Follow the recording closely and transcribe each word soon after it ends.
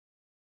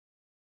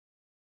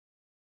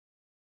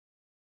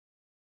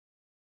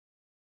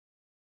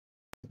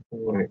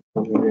All right,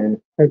 and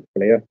then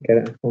hopefully I can get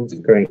it on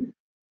screen.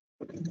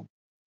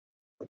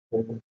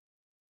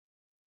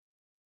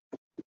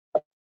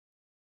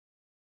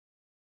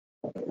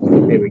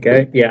 Here we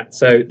go. Yeah,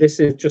 so this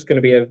is just going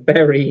to be a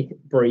very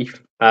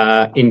brief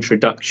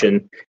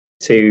introduction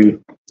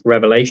to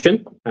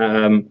Revelation.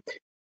 The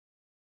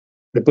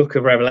book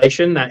of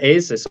Revelation, that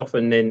is, it's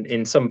often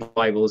in some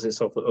Bibles, it's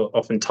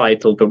often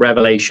titled the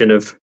Revelation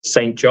of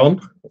St.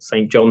 John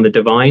the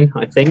Divine,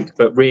 I think.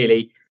 But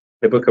really,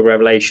 the book of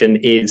Revelation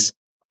is,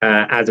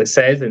 as it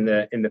says in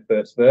the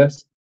first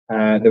verse,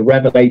 the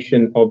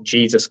revelation of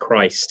Jesus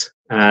Christ.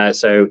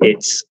 So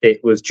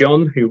it was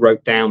John who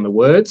wrote down the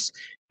words,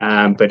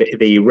 but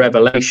the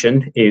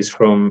revelation is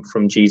from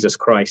Jesus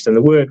Christ. And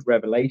the word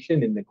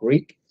revelation in the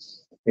Greek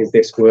is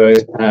this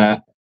word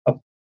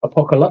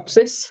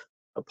apocalypsis,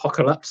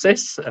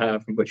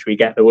 from which we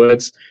get the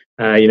words,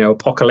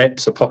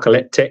 apocalypse,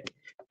 apocalyptic.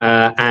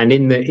 And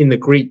in the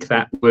Greek,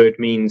 that word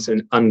means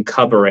an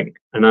uncovering.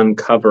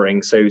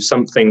 So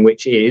something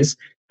which is,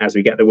 as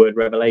we get the word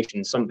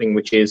revelation, something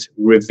which is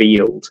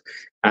revealed.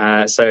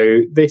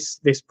 So this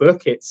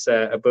book, it's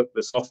a book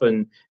that's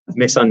often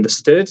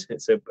misunderstood.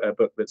 It's a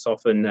book that's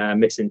often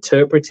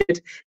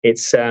misinterpreted.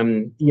 It's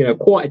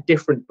quite a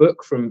different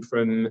book from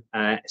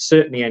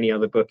certainly any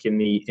other book in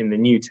the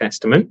New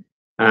Testament.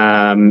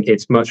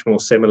 It's much more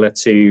similar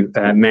to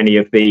many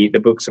of the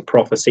books of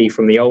prophecy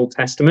from the Old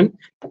Testament,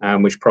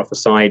 which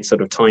prophesied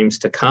sort of times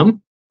to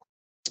come.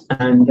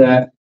 And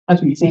as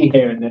we see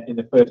here in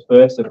the first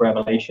verse of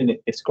Revelation,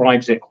 it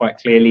describes it quite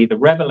clearly, the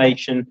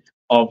revelation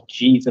of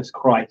Jesus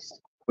Christ,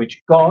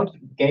 which God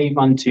gave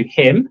unto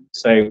him.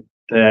 So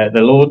the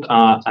Lord,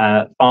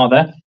 our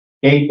Father,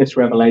 gave this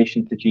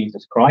revelation to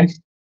Jesus Christ.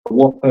 For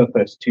what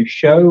purpose? To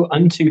show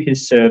unto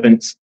his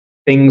servants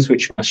things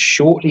which must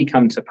shortly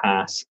come to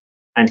pass.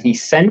 And he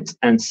sent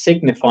and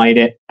signified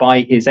it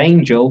by his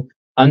angel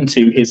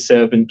unto his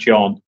servant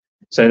John.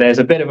 So there's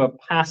a bit of a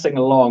passing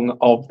along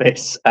of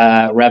this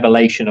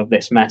revelation of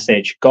this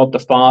message. God the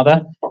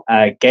Father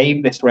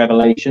gave this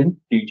revelation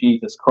to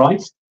Jesus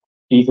Christ.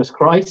 Jesus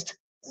Christ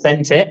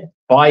sent it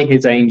by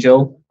his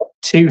angel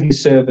to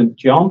his servant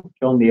John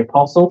the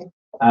Apostle,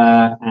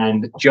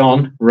 and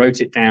John wrote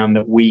it down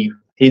that we,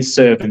 his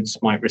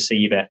servants, might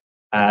receive it.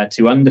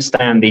 To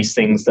understand these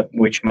things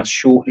which must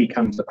shortly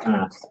come to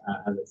pass,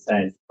 as it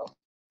says.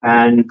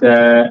 And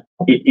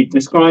it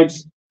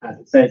describes, as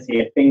it says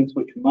here, things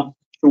which must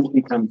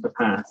shortly come to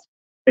pass.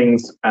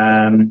 Things,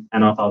 and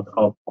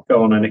I'll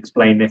go on and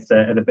explain this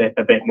a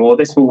bit more.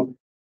 This will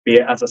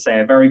be, as I say,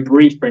 a very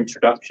brief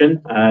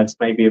introduction. It's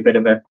maybe a bit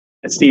of a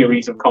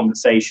series of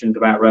conversations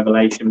about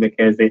Revelation,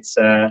 because it's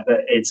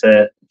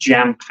a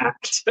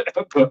jam-packed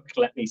book,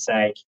 let me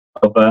say,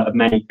 of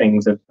many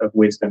things of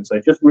wisdom. So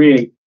just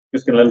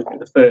going to look at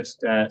the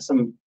first,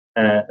 some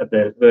of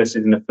the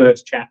verses in the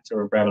first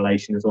chapter of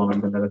Revelation is what I'm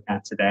going to look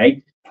at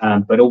today,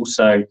 but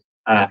also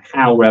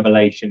how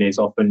Revelation is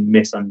often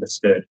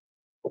misunderstood.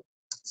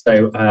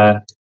 So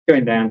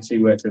going down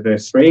to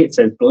verse 3, it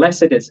says,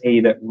 "Blessed is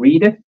he that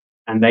readeth,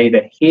 and they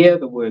that hear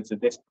the words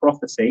of this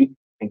prophecy,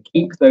 and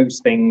keep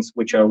those things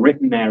which are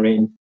written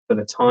therein, for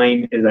the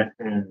time is at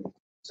hand."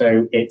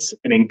 So it's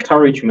an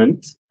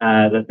encouragement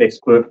that this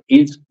book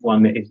is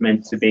one that is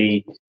meant to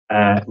be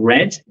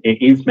read.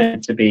 It is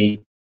meant to be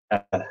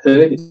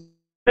heard. It's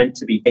meant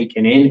to be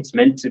taken in. It's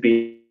meant to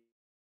be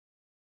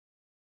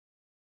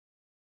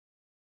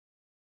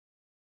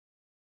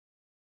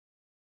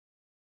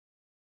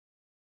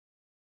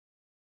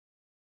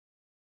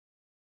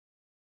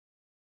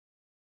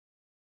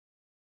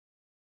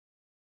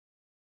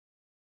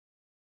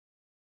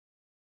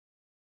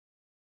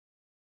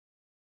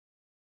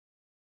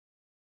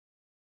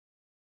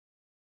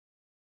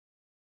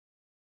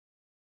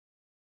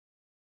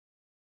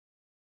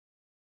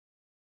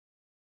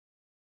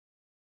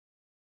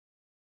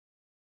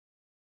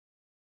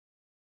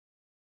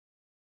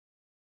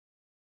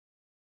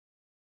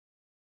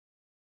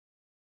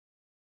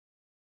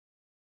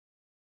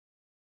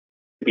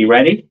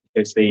ready,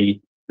 because the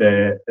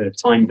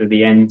times of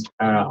the end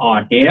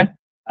are here.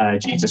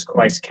 Jesus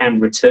Christ can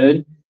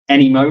return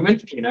any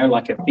moment,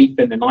 like a thief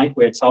in the night,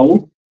 we're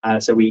told.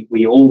 So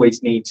we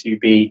always need to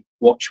be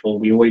watchful.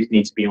 We always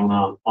need to be on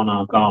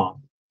our guard.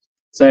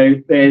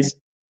 So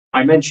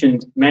I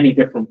mentioned many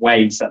different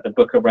ways that the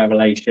book of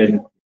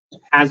Revelation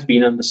has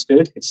been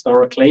understood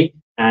historically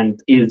and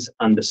is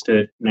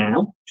understood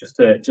now. Just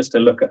to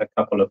look at a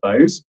couple of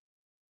those.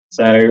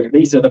 So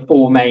these are the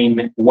four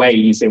main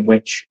ways in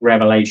which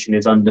Revelation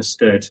is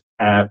understood.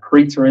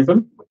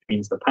 Preterism, which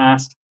means the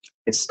past.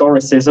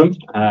 Historicism,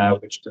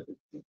 which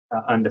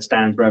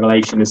understands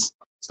Revelation as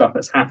stuff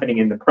that's happening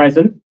in the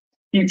present.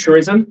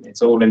 Futurism,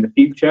 it's all in the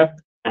future.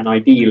 And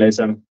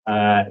idealism,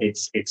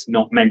 it's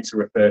not meant to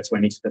refer to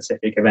any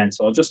specific event.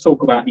 So I'll just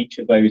talk about each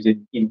of those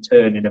in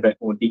turn in a bit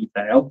more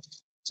detail.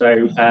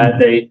 So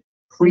the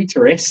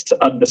preterist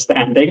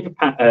understanding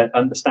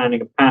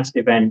of past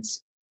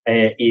events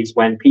is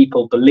when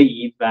people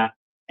believe that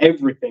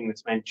everything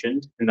that's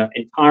mentioned in the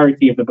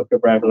entirety of the book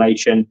of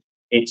Revelation,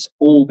 it's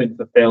all been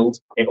fulfilled,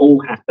 it all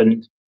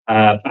happened,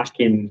 back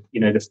in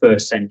the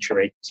first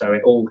century. So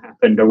it all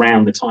happened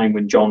around the time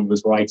when John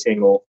was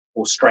writing, or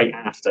straight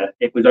after.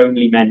 It was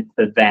only meant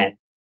for then.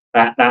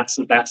 That's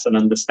an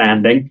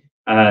understanding.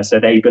 So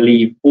they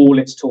believe all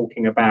it's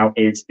talking about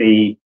is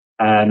the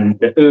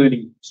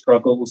early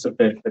struggles of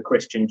the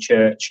Christian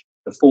church,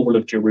 the fall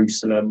of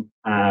Jerusalem,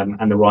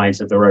 and the rise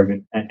of the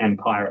Roman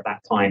Empire at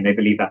that time. They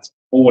believe that's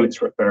all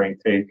it's referring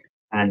to,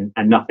 and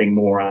nothing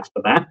more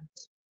after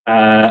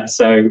that.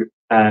 So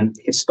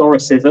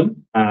historicism,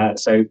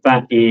 so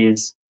that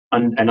is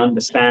an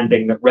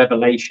understanding that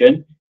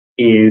Revelation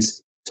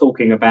is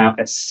talking about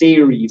a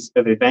series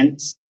of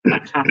events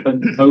that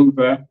happened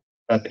over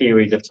a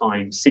period of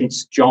time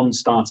since John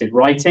started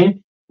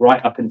writing,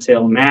 right up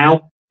until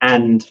now,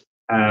 and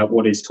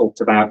what is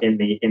talked about in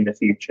the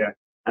future.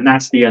 And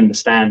that's the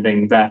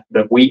understanding that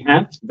we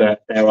have,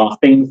 that there are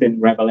things in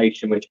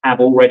Revelation which have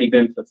already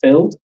been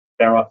fulfilled.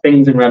 There are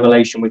things in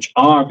Revelation which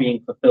are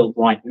being fulfilled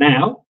right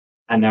now,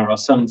 and there are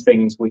some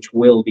things which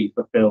will be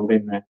fulfilled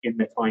in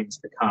the times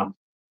to come.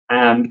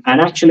 And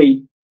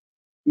actually,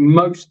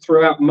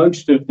 throughout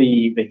most of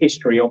the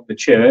history of the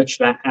church,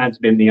 that has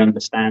been the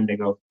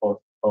understanding of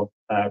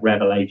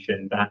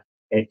Revelation, that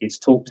it is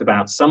talked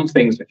about some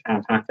things which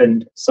have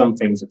happened, some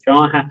things which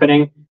are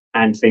happening,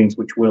 and things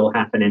which will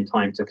happen in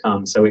time to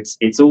come. So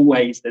there's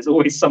always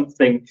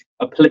something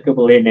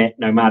applicable in it,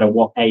 no matter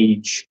what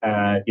age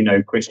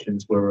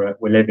Christians were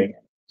living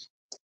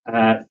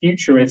in.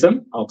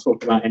 Futurism, I'll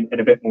talk about in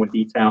a bit more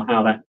detail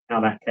how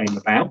that came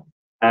about.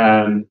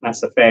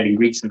 That's a fairly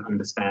recent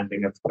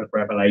understanding of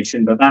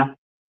Revelation, but that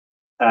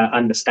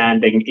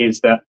understanding is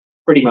that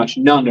pretty much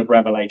none of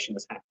Revelation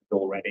has happened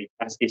already.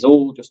 It's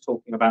all just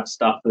talking about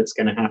stuff that's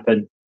going to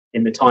happen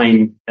in the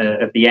time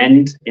of the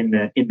end, in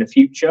the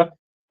future.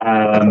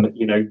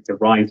 The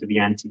rise of the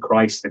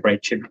Antichrist, the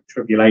Great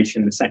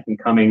Tribulation, the second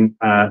coming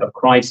of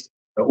Christ.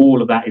 But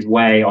all of that is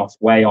way off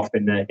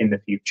in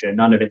the future.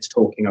 None of it's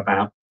talking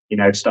about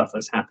stuff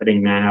that's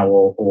happening now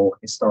or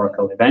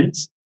historical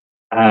events.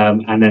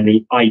 And then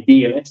the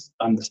idealist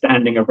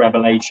understanding of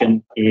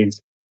Revelation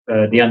is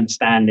the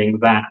understanding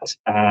that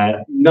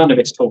none of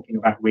it's talking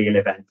about real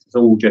events. It's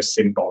all just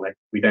symbolic.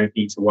 We don't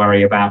need to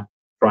worry about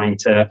trying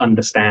to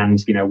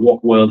understand,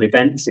 what world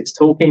events it's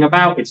talking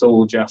about. It's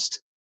all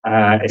just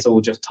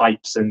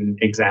types and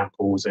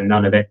examples, and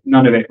none of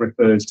it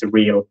refers to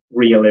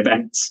real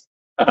events.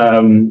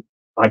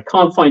 I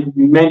can't find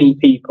many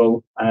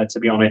people, to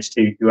be honest,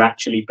 who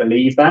actually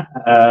believe that.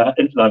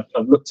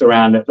 I've looked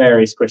around at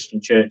various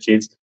Christian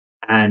churches,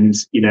 and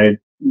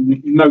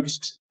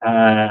most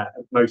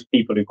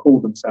people who call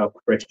themselves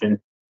Christian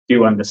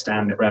do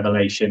understand that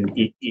Revelation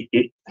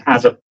it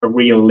has a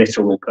real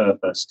literal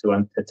purpose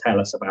to tell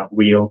us about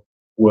real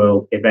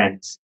world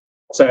events.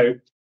 So,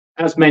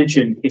 as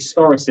mentioned,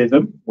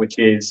 historicism, which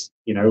is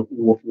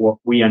what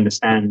we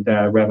understand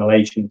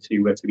Revelation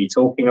to be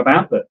talking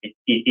about, that it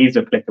is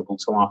applicable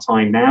to our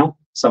time now.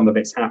 Some of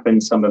it's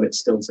happened, some of it's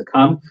still to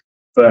come.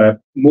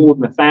 For more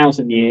than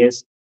 1,000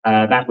 years,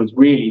 that was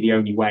really the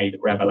only way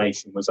that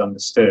Revelation was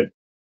understood.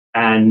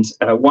 And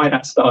why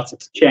that started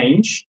to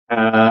change,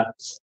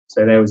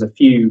 so there was a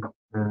few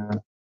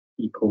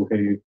people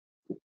who,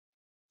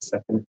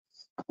 second,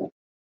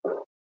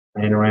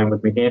 playing around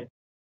with me here.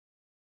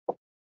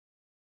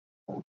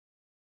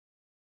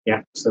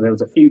 Yeah, so there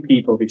was a few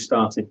people who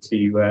started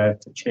to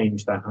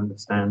change that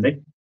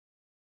understanding.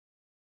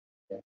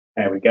 Yeah,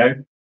 there we go.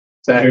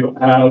 So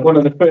one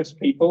of the first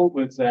people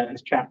was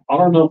this chap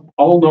Arnold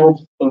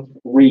of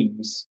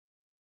Reims,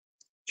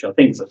 which I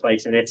think is a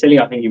place in Italy.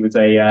 I think he was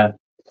a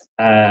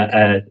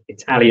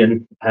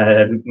Italian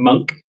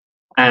monk,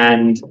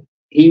 and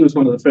he was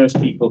one of the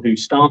first people who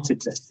started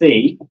to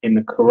see in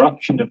the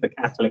corruption of the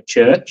Catholic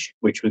Church,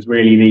 which was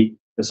really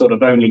the sort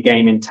of only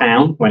game in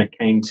town when it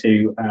came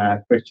to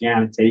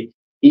Christianity.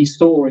 He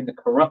saw in the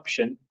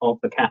corruption of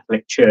the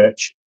Catholic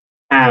Church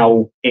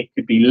how it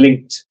could be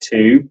linked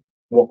to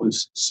what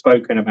was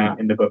spoken about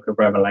in the book of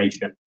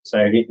Revelation.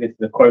 So this is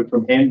a quote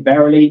from him: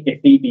 "Verily, if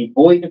he be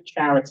void of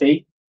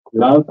charity,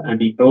 love, and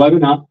be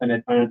blown up and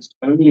advanced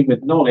only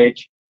with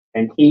knowledge,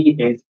 then he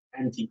is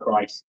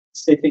Antichrist,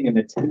 sitting in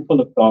the temple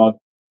of God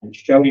and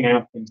showing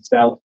out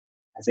himself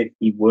as if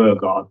he were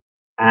God."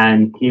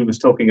 And he was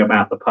talking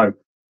about the Pope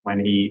when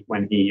he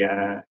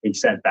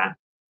said that.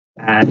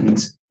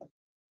 And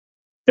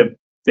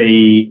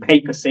the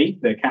papacy,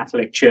 the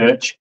Catholic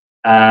Church,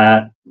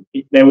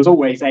 there was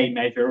always a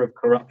measure of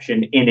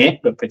corruption in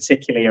it, but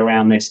particularly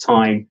around this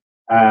time,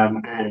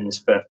 and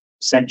for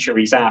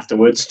centuries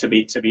afterwards, to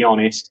be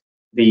honest,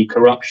 the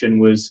corruption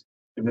was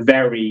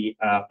very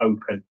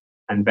open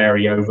and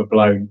very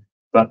overblown.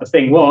 But the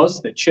thing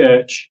was, the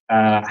church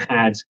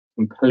had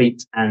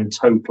complete and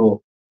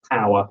total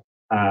power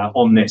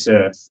on this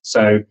earth.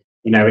 So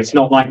it's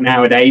not like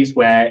nowadays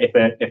where if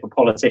a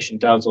politician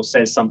does or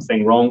says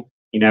something wrong,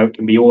 it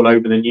can be all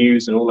over the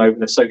news and all over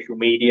the social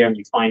media, and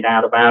you find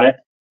out about it.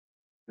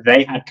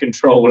 They had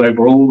control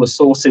over all the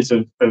sources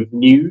of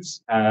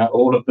news,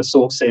 all of the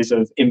sources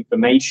of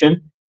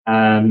information.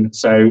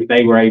 So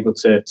they were able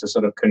to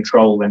sort of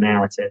control the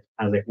narrative,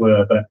 as it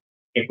were. But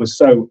it was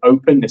so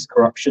open, this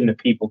corruption, that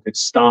people could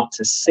start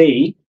to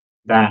see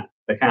that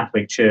the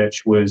Catholic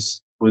Church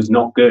was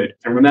not good.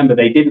 And remember,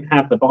 they didn't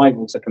have the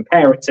Bible to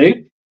compare it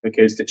to,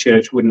 because the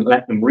church wouldn't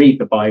let them read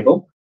the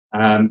Bible,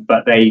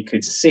 but they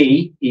could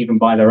see, even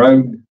by their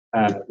own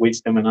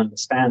wisdom and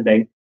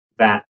understanding,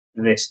 that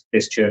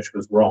this church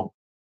was wrong.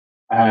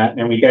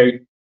 Then we go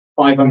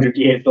 500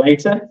 years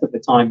later, at the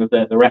time of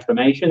the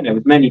Reformation. There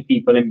was many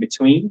people in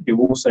between who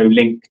also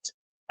linked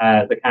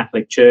the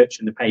Catholic Church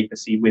and the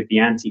papacy with the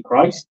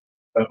Antichrist.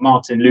 But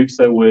Martin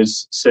Luther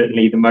was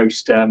certainly the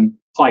most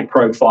high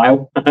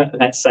profile,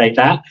 let's say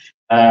that.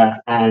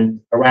 And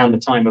around the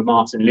time of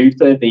Martin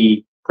Luther,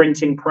 the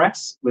printing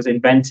press was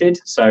invented.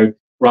 So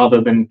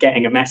rather than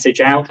getting a message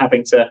out,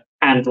 having to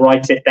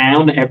handwrite it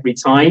down every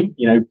time,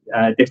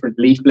 different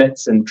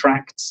leaflets and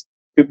tracts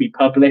could be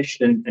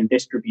published and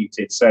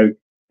distributed. So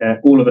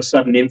all of a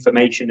sudden,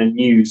 information and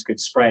news could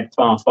spread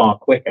far, far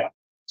quicker.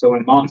 So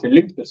when Martin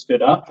Luther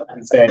stood up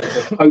and said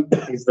the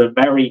Pope is the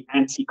very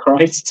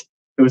Antichrist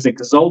who has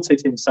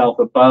exalted himself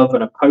above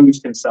and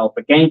opposed himself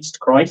against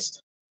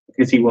Christ,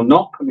 because he will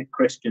not permit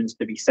Christians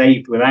to be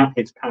saved without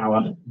his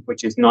power,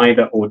 which is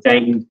neither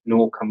ordained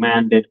nor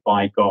commanded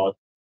by God.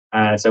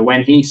 So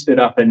when he stood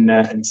up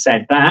and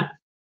said that,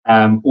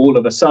 all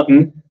of a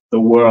sudden, the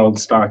world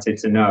started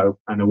to know,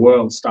 and the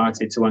world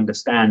started to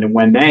understand. And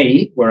when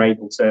they were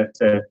able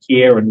to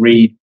hear and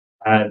read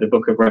the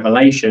book of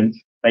Revelation,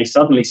 they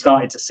suddenly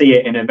started to see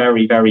it in a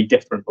very, very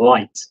different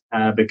light,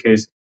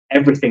 because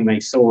everything they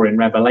saw in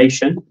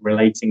Revelation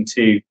relating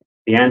to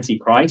the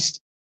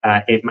Antichrist,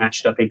 it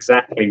matched up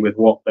exactly with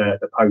what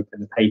the Pope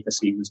and the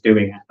papacy was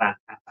doing at that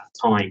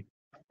time.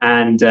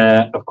 And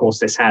of course,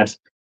 this had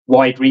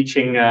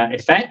wide-reaching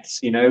effects.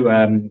 In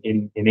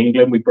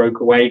England, we broke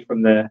away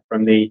from the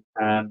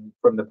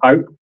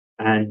Pope,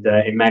 and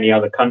in many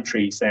other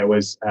countries, there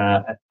was,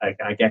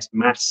 I guess,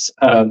 mass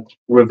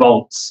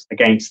revolts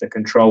against the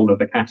control of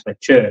the Catholic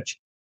Church.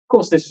 Of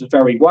course, this was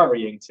very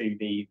worrying to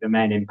the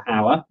men in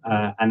power,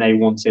 and they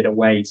wanted a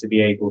way to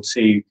be able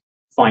to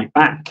fight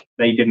back.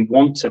 They didn't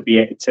want to be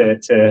able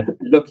to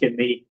look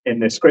in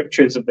the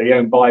scriptures of their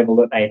own Bible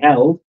that they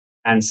held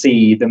and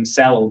see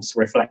themselves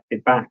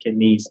reflected back in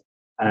these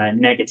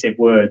negative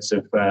words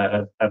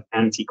of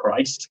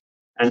Antichrist.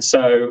 And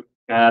so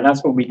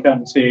that's when we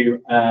come to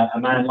a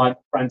man like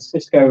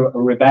Francisco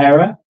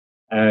Rivera,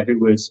 who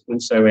was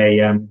also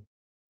a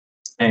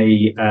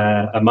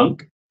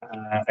monk,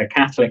 a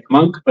Catholic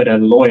monk, but a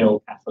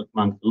loyal Catholic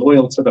monk,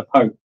 loyal to the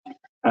Pope.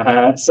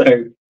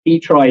 So he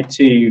tried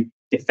to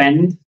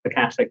defend the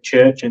Catholic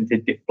Church and to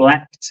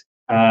deflect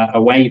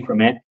away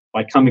from it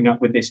by coming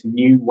up with this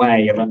new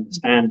way of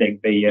understanding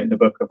the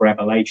book of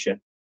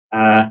Revelation.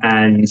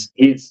 And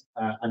his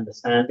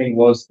understanding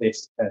was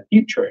this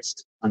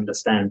futurist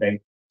understanding.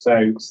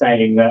 So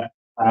saying that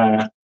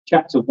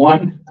chapter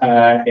 1,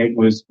 it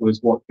was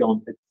what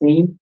John had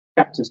seen.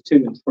 Chapters 2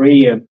 and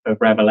 3 of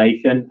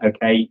Revelation,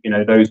 okay,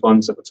 those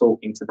ones that were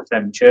talking to the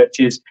 7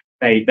 churches,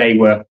 they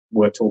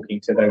were talking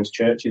to those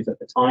churches at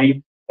the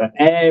time. But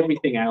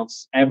everything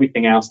else,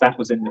 that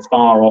was in the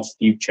far off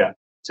future.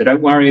 So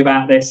don't worry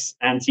about this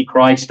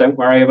Antichrist. Don't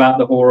worry about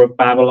the whore of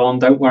Babylon.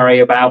 Don't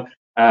worry about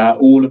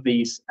all of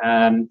these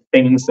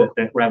things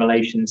that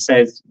Revelation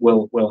says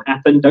will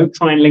happen. Don't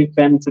try and link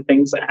them to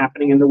things that are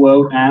happening in the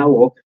world now,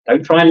 or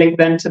don't try and link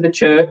them to the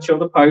church or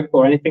the Pope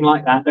or anything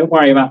like that. Don't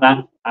worry about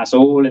that. That's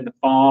all in the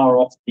far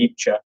off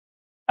future.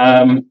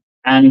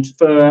 And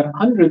for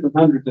hundreds and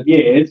hundreds of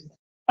years,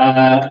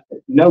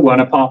 no one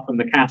apart from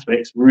the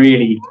Catholics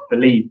really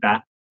believed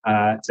that,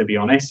 to be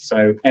honest.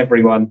 So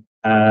everyone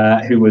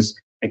who was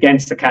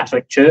against the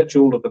Catholic Church,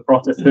 all of the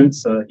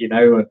Protestants,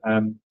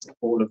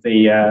 all of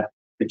the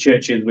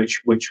churches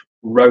which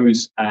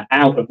rose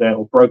out of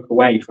or broke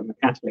away from the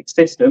Catholic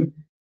system,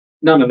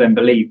 none of them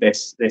believed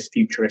this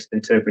futurist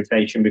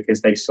interpretation,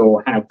 because they saw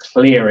how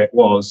clear it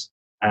was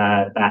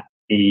that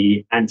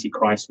the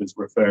Antichrist was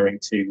referring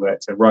to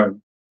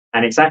Rome.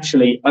 And it's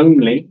actually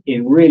only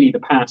in really the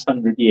past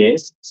 100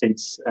 years,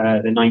 since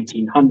the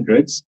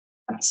 1900s,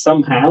 that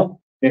somehow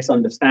this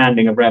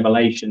understanding of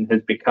Revelation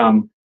has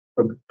become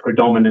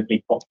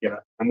predominantly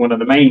popular. And one of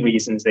the main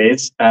reasons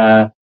is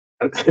the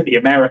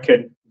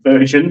American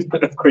version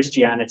of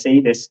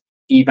Christianity, this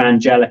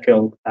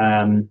evangelical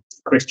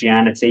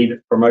Christianity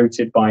that's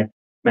promoted by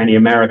many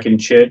American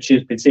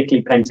churches,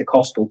 particularly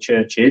Pentecostal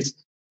churches.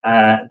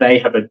 They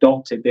have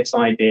adopted this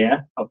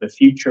idea of the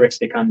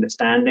futuristic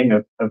understanding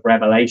of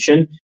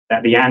Revelation,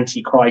 that the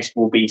Antichrist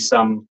will be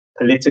some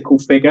political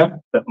figure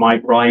that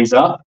might rise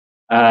up,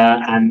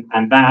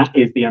 and that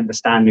is the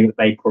understanding that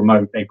they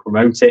promote. They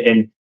promote it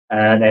in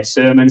their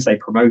sermons, they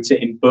promote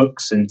it in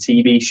books and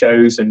TV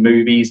shows and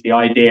movies. The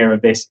idea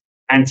of this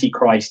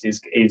Antichrist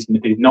is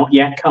not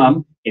yet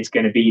come. It's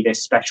going to be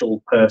this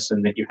special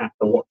person that you have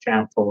to watch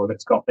out for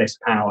that's got this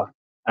power,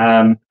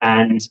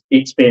 and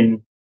it's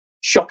been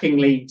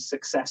shockingly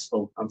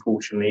successful,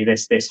 unfortunately,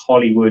 this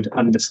Hollywood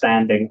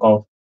understanding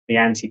of the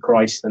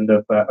Antichrist and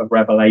of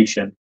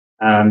Revelation.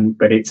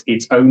 But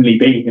it's only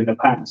been in the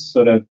past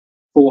sort of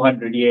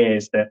 400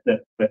 years that the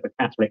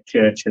Catholic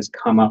Church has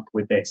come up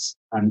with this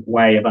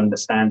way of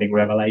understanding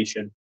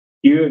Revelation,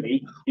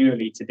 purely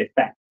to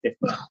defect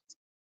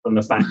from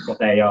the fact that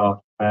they are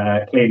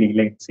clearly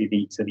linked to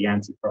the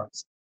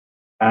Antichrist.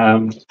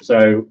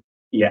 So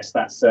yes,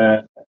 that's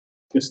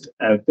just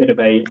a bit of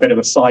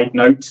a side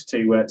note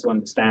to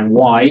understand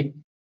why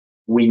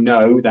we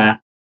know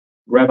that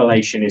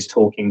Revelation is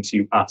talking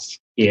to us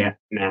here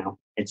now.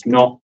 It's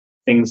not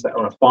things that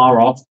are afar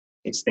off,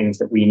 it's things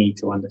that we need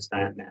to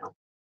understand now.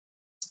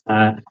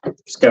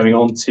 Just going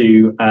on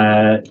to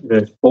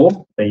verse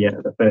 4,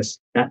 the first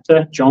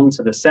chapter. John,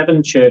 to the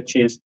 7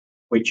 churches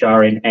which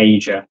are in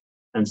Asia.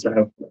 And so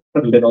I've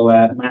put a little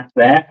map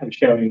there and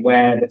showing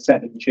where the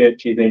 7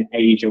 churches in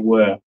Asia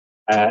were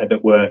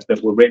that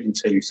were written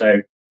to.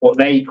 So what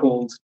they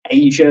called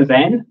Asia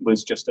then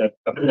was just a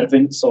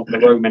province of the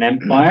Roman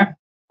Empire.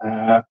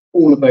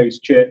 All of those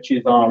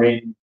churches are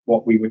in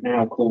what we would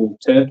now call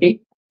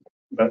Turkey,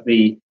 but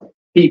the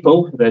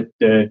people,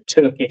 the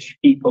Turkish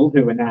people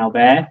who are now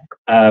there,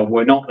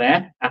 were not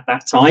there at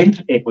that time.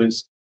 It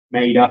was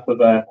made up of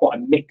quite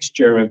a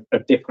mixture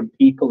of different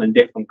people and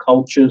different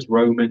cultures,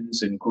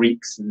 Romans and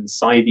Greeks and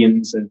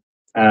Scythians, and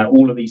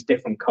all of these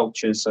different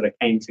cultures sort of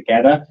came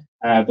together.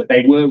 But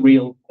they were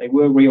real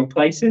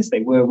places.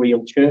 They were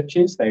real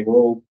churches. They were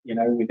all,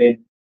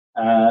 within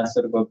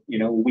sort of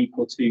a week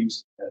or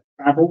two's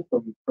travel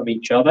from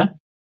each other.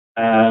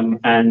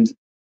 And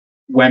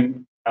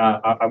when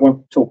I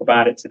won't talk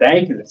about it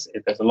today because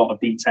there's a lot of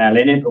detail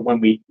in it, but when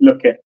we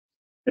look at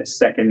the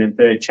 2nd and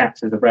 3rd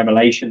chapters of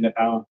Revelation that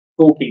are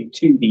talking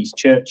to these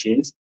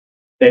churches,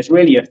 there's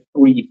really a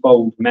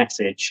threefold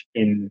message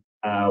in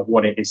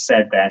what it is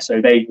said there.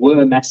 So they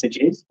were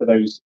messages for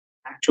those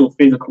actual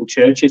physical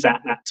churches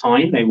at that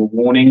time. They were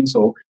warnings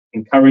or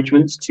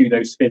encouragements to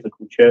those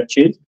physical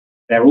churches.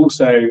 They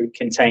also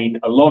contain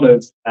a lot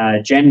of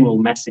general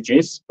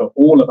messages for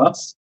all of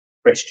us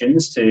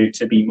Christians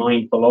to be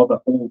mindful of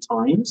at all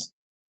times.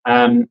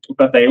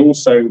 But they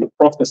also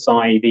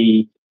prophesy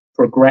the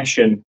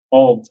progression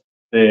of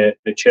the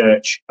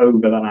church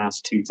over the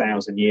last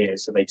 2,000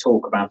 years. So they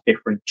talk about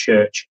different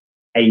church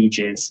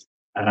ages,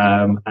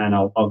 and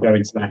I'll go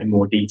into that in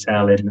more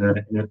detail in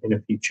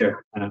a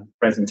future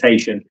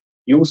presentation.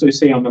 You also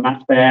see on the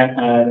map there,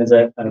 there's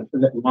a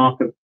little mark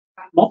of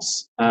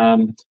Patmos,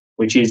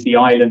 which is the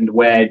island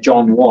where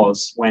John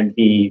was when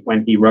he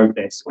wrote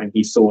this, when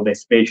he saw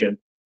this vision.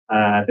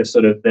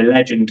 The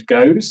legend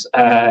goes,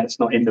 it's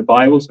not in the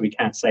Bible, so we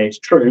can't say it's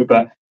true,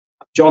 but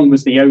John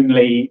was the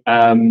only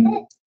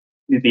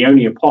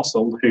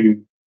apostle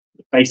who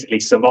basically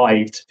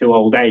survived to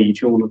old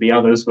age. All of the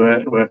others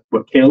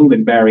were killed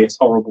in various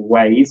horrible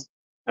ways.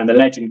 And the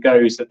legend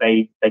goes that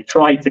they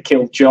tried to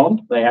kill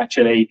John. They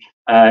actually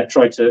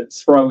tried to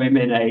throw him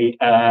in a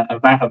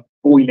vat of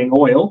boiling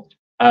oil,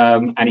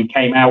 and he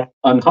came out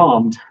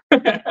unharmed.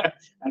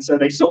 And so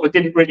they sort of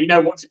didn't really know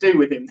what to do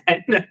with him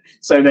then.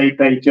 So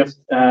they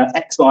just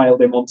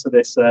exiled him onto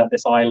this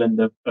island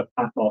of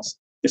Patmos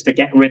just to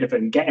get rid of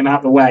him, get him out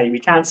of the way. We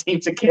can't seem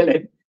to kill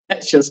him.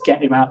 Let's just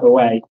get him out of the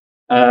way.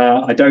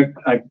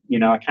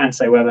 I can't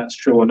say whether that's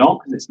true or not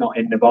because it's not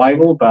in the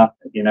Bible, but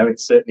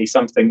it's certainly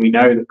something we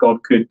know that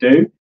God could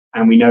do,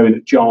 and we know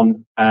that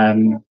John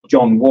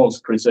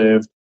was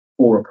preserved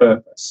for a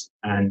purpose,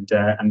 and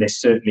this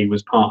certainly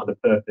was part of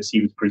the purpose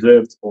he was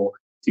preserved for,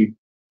 to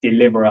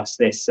deliver us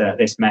this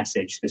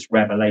message, this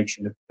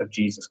revelation of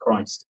Jesus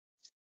Christ.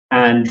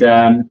 And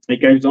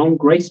it goes on,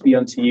 grace be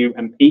unto you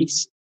and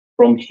peace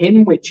from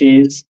him which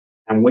is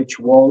and which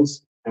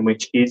was and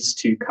which is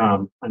to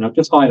come. And I've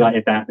just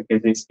highlighted that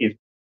because it's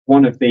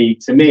one of the,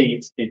 to me,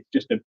 it's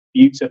just a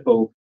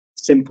beautiful,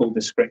 simple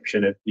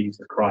description of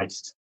Jesus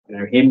Christ.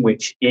 Him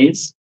which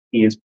is,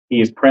 he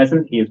is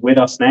present, he is with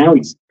us now.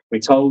 We're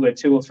told that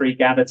 2 or 3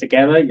 gather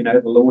together,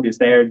 the Lord is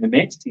there in the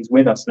midst, he's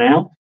with us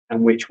now.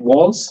 And which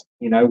was,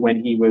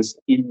 when he was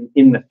in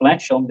the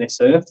flesh on this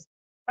earth,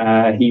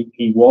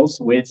 he was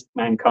with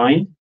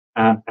mankind,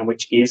 and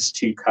which is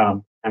to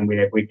come. And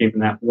we're given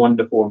that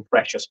wonderful and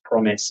precious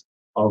promise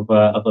of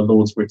the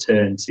Lord's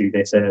return to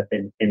this earth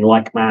in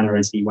like manner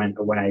as he went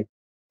away.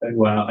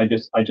 So I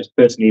just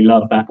personally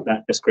love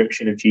that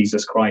description of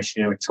Jesus Christ.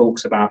 It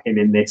talks about him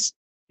in these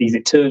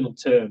eternal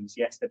terms,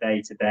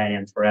 yesterday, today,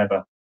 and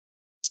forever.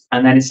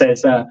 And then it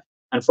says,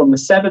 and from the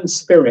 7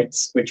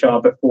 spirits which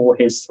are before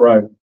his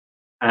throne.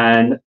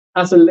 And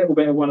that's a little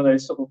bit of one of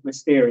those sort of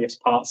mysterious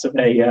parts of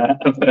a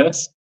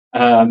verse,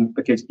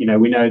 because we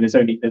know there's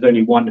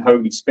only one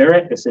Holy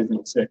Spirit. This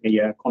isn't certainly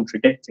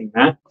contradicting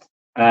that.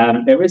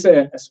 There is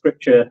a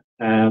scripture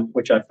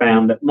which I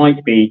found that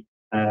might be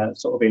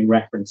sort of in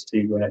reference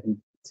to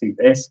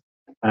this.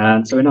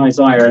 So in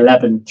Isaiah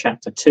 11,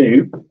 chapter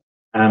 2,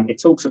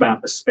 it talks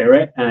about the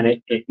Spirit, and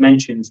it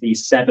mentions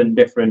these 7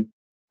 different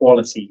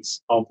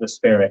qualities of the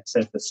Spirit. It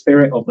says, the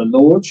Spirit of the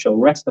Lord shall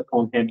rest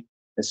upon him,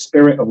 the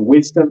Spirit of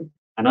wisdom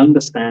and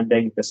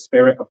understanding, the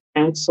Spirit of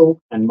counsel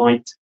and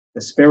might,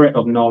 the Spirit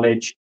of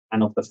knowledge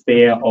and of the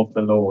fear of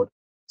the Lord.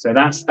 So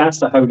that's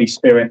the Holy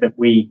Spirit that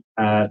we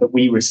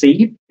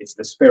receive. It's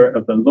the Spirit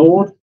of the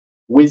Lord,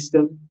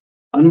 wisdom,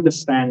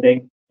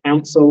 understanding,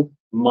 counsel,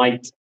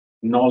 might,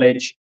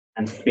 knowledge,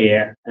 and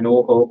fear. And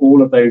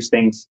all of those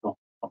things,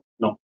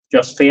 not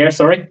just fear,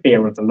 sorry,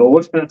 fear of the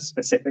Lord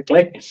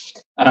specifically.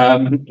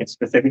 It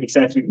specifically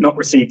says we've not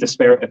received the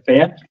spirit of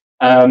fear.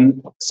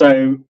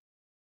 So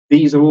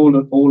these are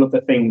all of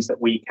the things that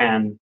we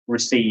can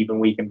receive and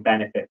we can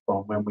benefit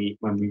from when we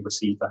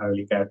receive the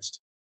Holy Ghost.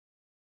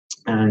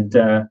 And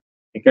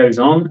it goes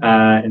on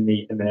in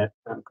the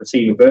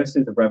preceding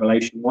verses of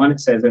Revelation 1. It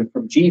says, "And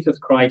from Jesus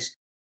Christ,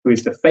 who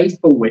is the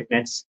faithful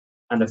witness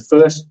and the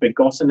first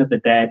begotten of the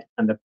dead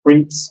and the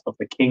prince of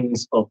the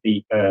kings of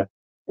the earth."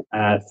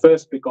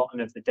 First begotten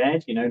of the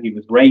dead, he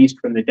was raised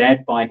from the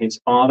dead by his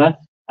Father,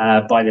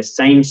 by the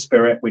same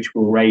Spirit which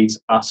will raise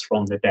us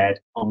from the dead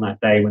on that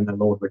day when the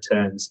Lord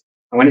returns.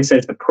 And when it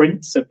says the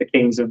prince of the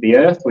kings of the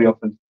earth, we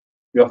often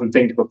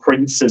think of a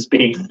prince as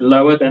being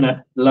lower than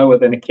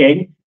a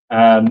king.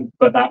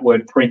 But that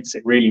word prince,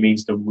 it really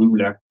means the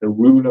ruler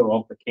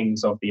of the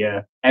kings of the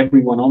earth.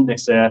 Everyone on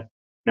this earth,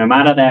 no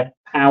matter their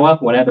power,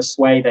 whatever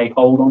sway they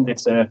hold on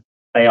this earth,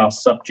 they are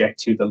subject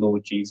to the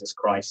Lord Jesus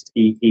Christ.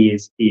 He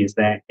is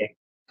their king.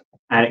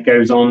 And it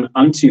goes on,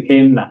 "Unto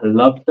him that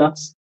loved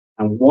us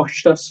and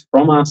washed us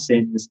from our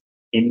sins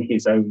in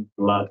his own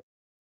blood."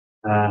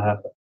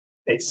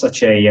 It's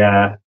such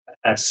a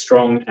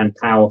strong and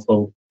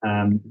powerful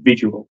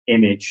visual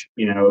image,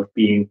 of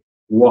being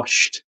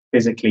washed,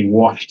 physically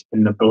washed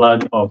in the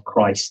blood of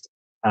Christ.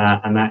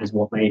 And that is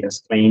what made us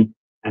clean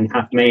and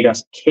hath made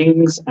us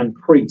kings and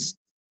priests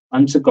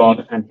unto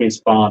God and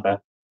his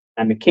Father.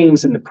 And the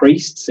kings and the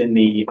priests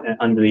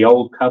under the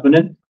old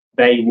covenant,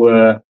 they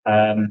were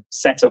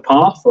set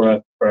apart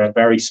for a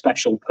very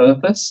special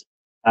purpose.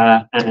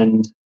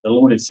 And the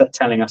Lord is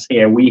telling us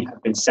here, we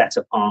have been set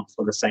apart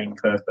for the same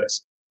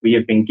purpose. We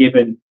have been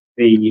given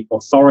the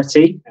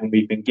authority and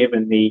we've been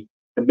given the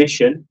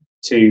permission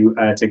to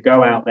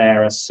go out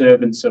there as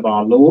servants of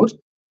our Lord,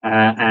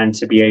 and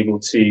to be able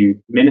to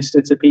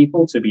minister to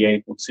people, to be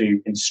able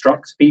to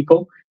instruct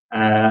people,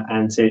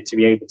 and to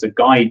be able to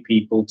guide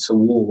people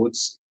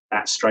towards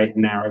that straight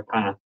and narrow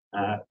path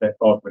that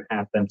God would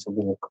have them to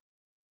walk.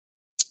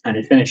 And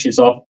it finishes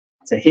off,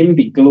 "To him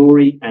be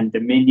glory and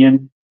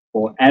dominion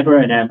forever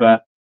and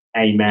ever.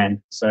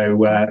 Amen." So,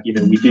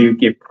 we do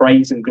give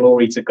praise and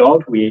glory to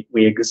God. We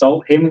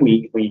exalt him.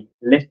 We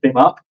lift him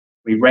up.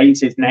 We raise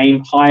his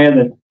name higher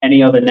than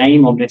any other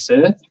name on this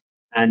earth.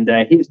 And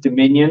his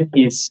dominion,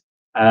 his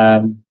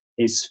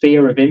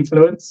sphere of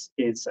influence,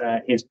 his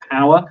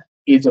power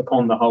is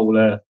upon the whole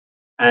earth.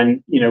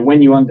 And,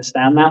 when you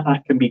understand that,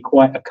 that can be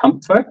quite a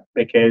comfort,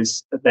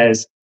 because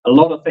there's a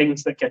lot of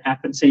things that can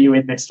happen to you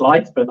in this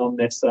life and on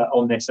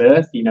this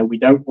earth. We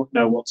don't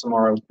know what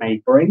tomorrow may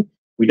bring.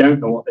 We don't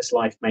know what this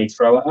life may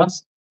throw at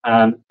us.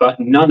 But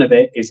none of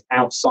it is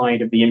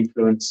outside of the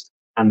influence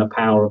and the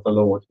power of the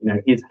Lord.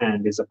 His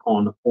hand is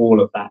upon all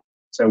of that.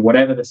 So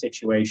whatever the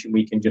situation,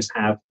 we can just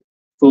have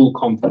full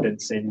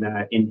confidence in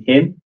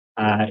him,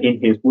 in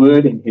his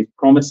word, in his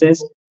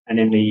promises, and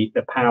in the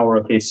power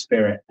of his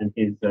Spirit and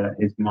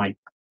his might.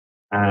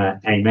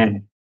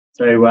 Amen.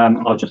 So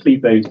I'll just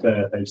leave those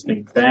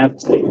things there.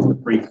 It's a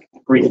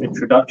brief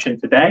introduction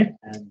today,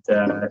 and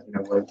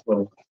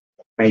we'll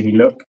maybe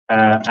look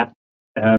at